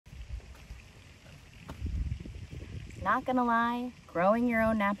Not gonna lie, growing your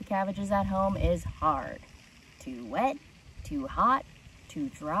own Napa cabbages at home is hard. Too wet, too hot, too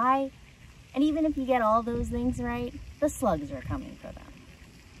dry, and even if you get all those things right, the slugs are coming for them.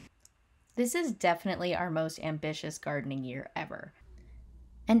 This is definitely our most ambitious gardening year ever.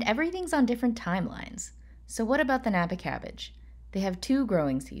 And everything's on different timelines. So what about the Napa cabbage? They have 2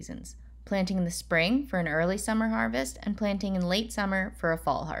 growing seasons, planting in the spring for an early summer harvest and planting in late summer for a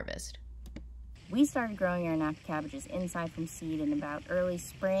fall harvest. We started growing our Napa cabbages inside from seed in about early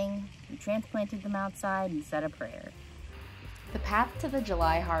spring. We transplanted them outside and said a prayer. The path to the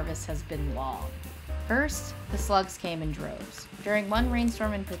July harvest has been long. First, the slugs came in droves. During one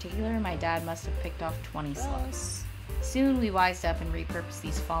rainstorm in particular, my dad must have picked off 20 slugs. Soon we wised up and repurposed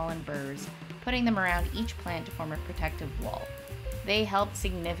these fallen burrs, putting them around each plant to form a protective wall. They helped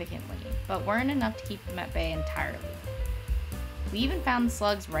significantly, but weren't enough to keep them at bay entirely. We even found the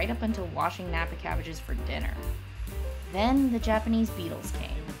slugs right up until washing Napa cabbages for dinner. Then the Japanese beetles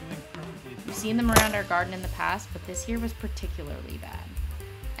came. We've seen them around our garden in the past, but this year was particularly bad.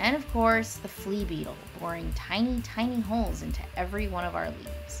 And of course, the flea beetle, boring tiny, tiny holes into every one of our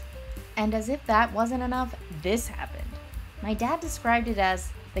leaves. And as if that wasn't enough, this happened. My dad described it as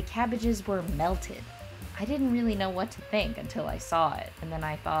the cabbages were melted. I didn't really know what to think until I saw it, and then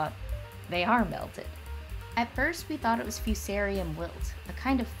I thought, they are melted. At first, we thought it was Fusarium wilt, a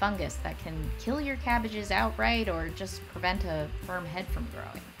kind of fungus that can kill your cabbages outright or just prevent a firm head from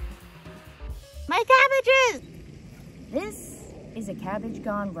growing. My cabbages! This is a cabbage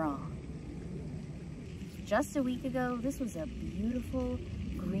gone wrong. Just a week ago, this was a beautiful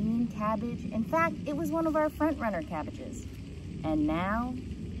green cabbage. In fact, it was one of our front runner cabbages. And now,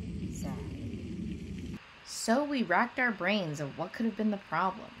 sad. So we racked our brains of what could have been the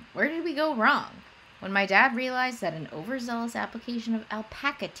problem. Where did we go wrong? When my dad realized that an overzealous application of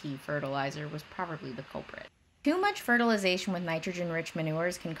alpaca tea fertilizer was probably the culprit. Too much fertilization with nitrogen-rich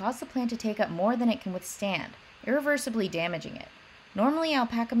manures can cause the plant to take up more than it can withstand, irreversibly damaging it. Normally,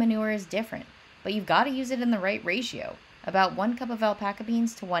 alpaca manure is different, but you've got to use it in the right ratio, about 1 cup of alpaca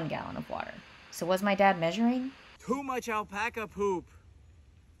beans to 1 gallon of water. So was my dad measuring? Too much alpaca poop.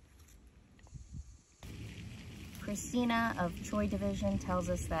 Christina of Choy division tells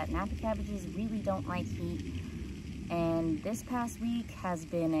us that Napa cabbages really don't like heat, and this past week has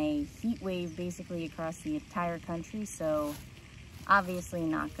been a heat wave basically across the entire country, so obviously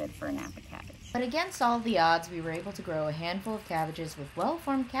not good for a Napa cabbage. But against all the odds, we were able to grow a handful of cabbages with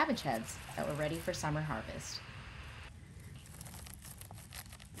well-formed cabbage heads that were ready for summer harvest.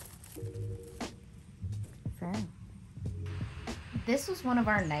 Fair. This was one of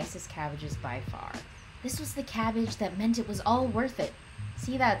our nicest cabbages by far. This was the cabbage that meant it was all worth it.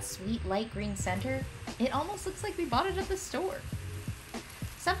 See that sweet light green center? It almost looks like we bought it at the store.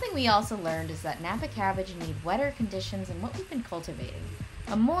 Something we also learned is that Napa cabbage need wetter conditions than what we've been cultivating.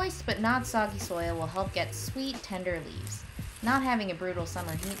 A moist but not soggy soil will help get sweet, tender leaves. Not having a brutal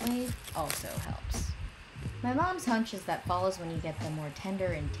summer heat wave also helps. My mom's hunch is that fall is when you get the more tender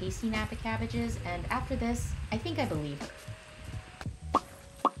and tasty Napa cabbages, and after this, I think I believe her.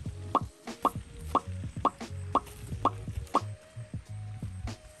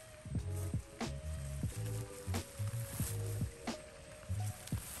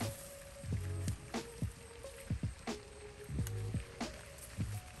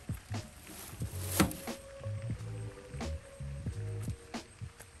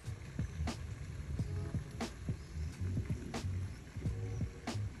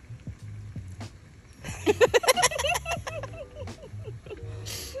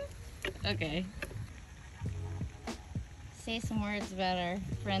 Okay. Say some words about our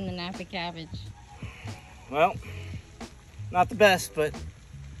friend the Napa cabbage. Well, not the best, but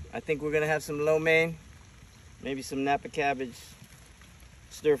I think we're gonna have some lo mein, maybe some Napa cabbage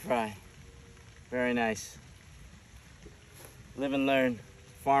stir fry. Very nice. Live and learn,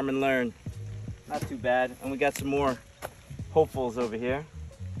 farm and learn. Not too bad. And we got some more hopefuls over here.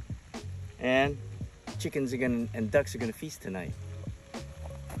 And chickens are gonna and ducks are gonna feast tonight.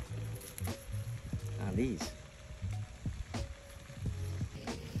 These.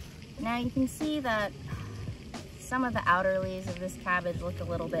 Now you can see that some of the outer leaves of this cabbage look a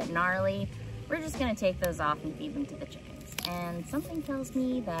little bit gnarly. We're just gonna take those off and feed them to the chickens. And something tells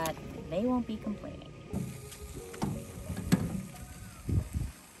me that they won't be complaining.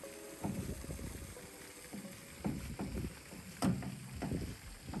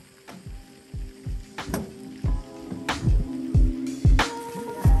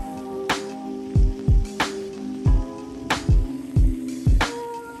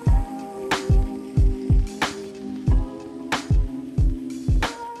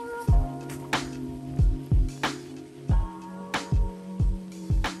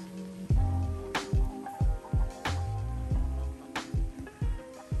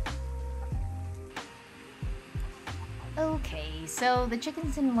 so the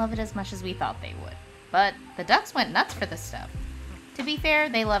chickens didn't love it as much as we thought they would. But the ducks went nuts for this stuff. To be fair,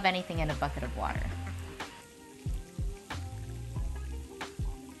 they love anything in a bucket of water.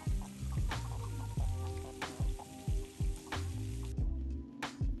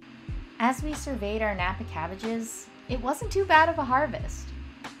 As we surveyed our Napa cabbages, it wasn't too bad of a harvest.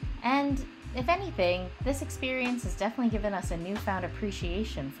 And if anything, this experience has definitely given us a newfound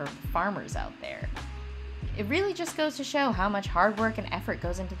appreciation for farmers out there. It really just goes to show how much hard work and effort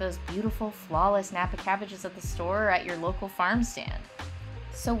goes into those beautiful, flawless Napa cabbages at the store or at your local farm stand.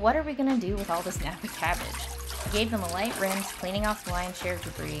 So what are we gonna do with all this Napa cabbage? We gave them a light rinse, cleaning off the lion's share of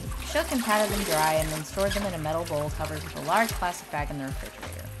debris, shook and patted them dry, and then stored them in a metal bowl covered with a large plastic bag in the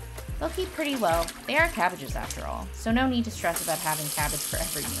refrigerator. They'll keep pretty well. They are cabbages after all, so no need to stress about having cabbage for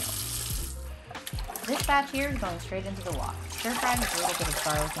every meal. This batch here is going straight into the wok, stir-fried with a little bit of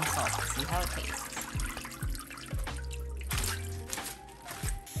garlic and salt to see how it tastes.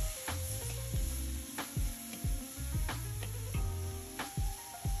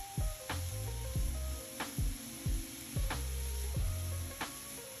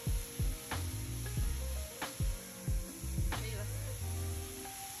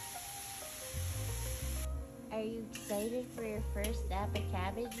 Are you excited for your first Napa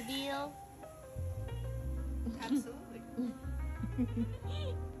Cabbage meal? Absolutely.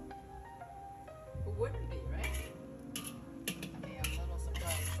 Who wouldn't be, right? I mean, I'm a little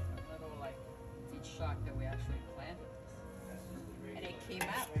surprised, a little like shocked that we actually planted this. And it came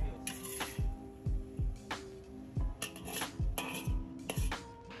out.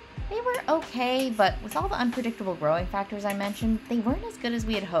 They were okay, but with all the unpredictable growing factors I mentioned, they weren't as good as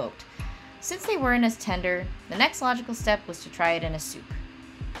we had hoped. Since they weren't as tender, the next logical step was to try it in a soup.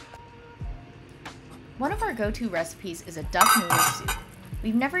 One of our go-to recipes is a duck noodle soup.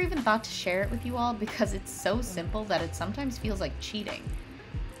 We've never even thought to share it with you all because it's so simple that it sometimes feels like cheating.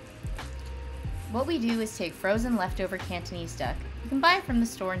 What we do is take frozen leftover Cantonese duck, you can buy it from the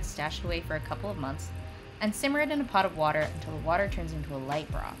store and stash it away for a couple of months, and simmer it in a pot of water until the water turns into a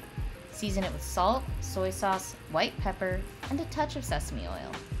light broth. Season it with salt, soy sauce, white pepper, and a touch of sesame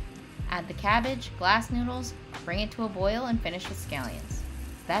oil. Add the cabbage, glass noodles, bring it to a boil, and finish with scallions.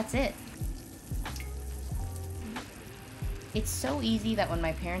 That's it. It's so easy that when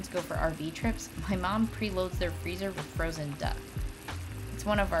my parents go for RV trips, my mom preloads their freezer with frozen duck. It's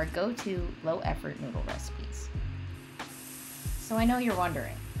one of our go-to low-effort noodle recipes. So I know you're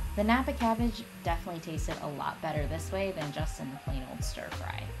wondering, the Napa cabbage definitely tasted a lot better this way than just in the plain old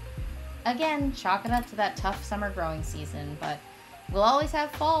stir-fry. Again, chalk it up to that tough summer growing season, but we'll always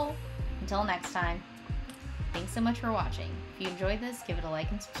have fall. Until next time, thanks so much for watching. If you enjoyed this, give it a like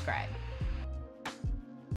and subscribe.